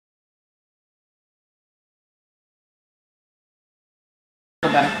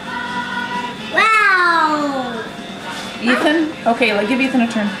better. Wow! Ethan? Okay, give Ethan a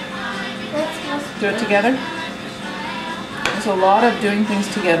turn. Do it together. There's a lot of doing things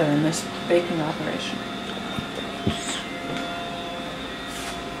together in this baking operation.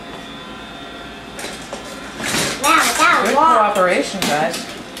 Wow, that Good walked. cooperation, guys.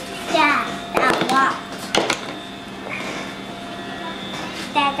 Yeah, that walked.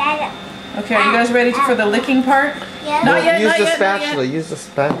 Okay, are you guys ready for the licking part? Yeah. Not yet, Use not the yet, not spatula. yet. Use the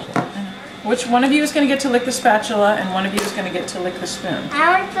spatula. Which one of you is going to get to lick the spatula and one of you is going to get to lick the spoon?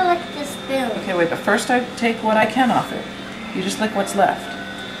 I want to lick the spoon. Okay, wait, but first I take what I can off it. You just lick what's left.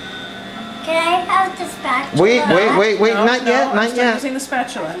 Can I have the spatula? Wait, No, not yet, I'm not still yet. using the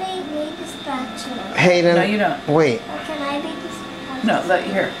spatula. I need the spatula. Hayden. No, you don't. Wait. Or can I be the spatula? No,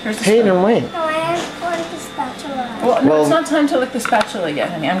 here's the Hayden, spoon. wait. No, I want the spatula. Well, no, Well- it's not time to lick the spatula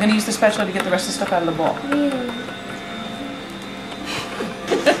yet, honey. I'm going to use the spatula to get the rest of the stuff out of the bowl.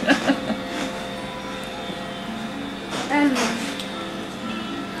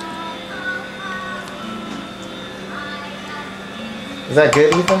 Is that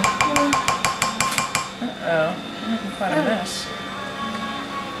good, Ethan? Uh-oh, I'm making quite a mess.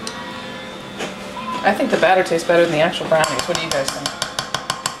 I think the batter tastes better than the actual brownies. What do you guys think?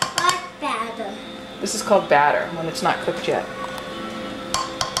 What batter? This is called batter when it's not cooked yet.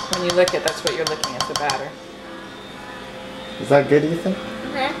 When you lick it, that's what you're licking, is the batter. Is that good, Ethan?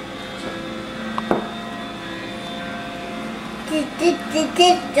 This is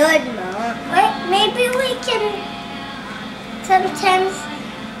good, Mom. Wait, maybe we can sometimes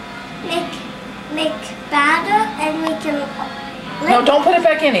make batter and we can lick. No, don't put it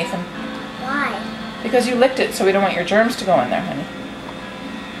back in, Ethan. Why? Because you licked it, so we don't want your germs to go in there, honey.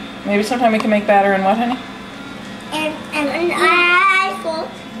 Maybe sometime we can make batter and what, honey? And an eyeful.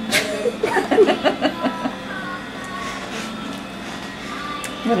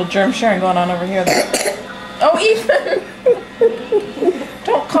 Little germ sharing going on over here, though. Oh, Ethan!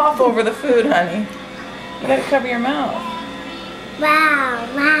 Don't cough over the food, honey. You gotta cover your mouth. Wow,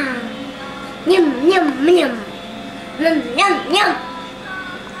 wow. Yum, yum, yum. Yum, yum, yum.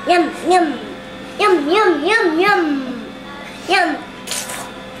 Yum, yum. Yum, yum, yum, yum. Yum.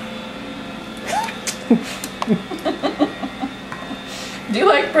 Do you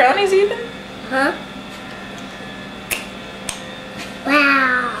like brownies, Ethan? Huh?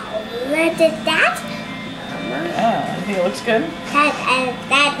 Wow. Look at that. Yeah, you think it looks good?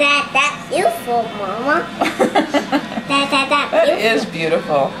 That's beautiful, Mama. That is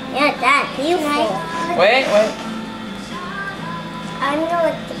beautiful. Yeah, that's beautiful. Wait. I'm gonna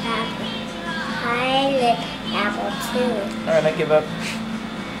lick the apple. I lick apple too. Alright, I give up.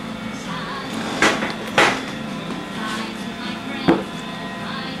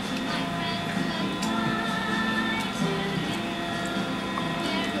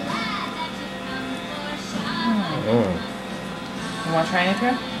 You want to try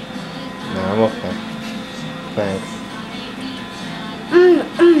anything? No, I'm okay. Thanks.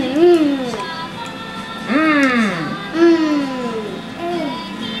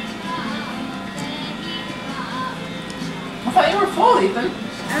 I thought you were full, Ethan.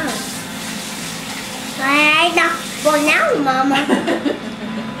 I'm not full now, Mama.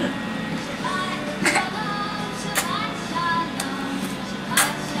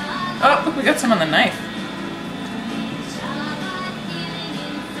 Oh, look, we got some on the knife.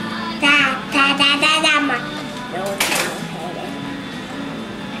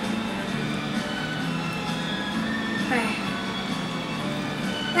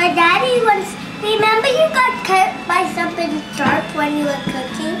 My daddy once, remember you got cut by something sharp when you were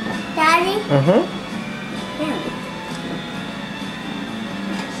cooking, Daddy? Mm-hmm. Yeah.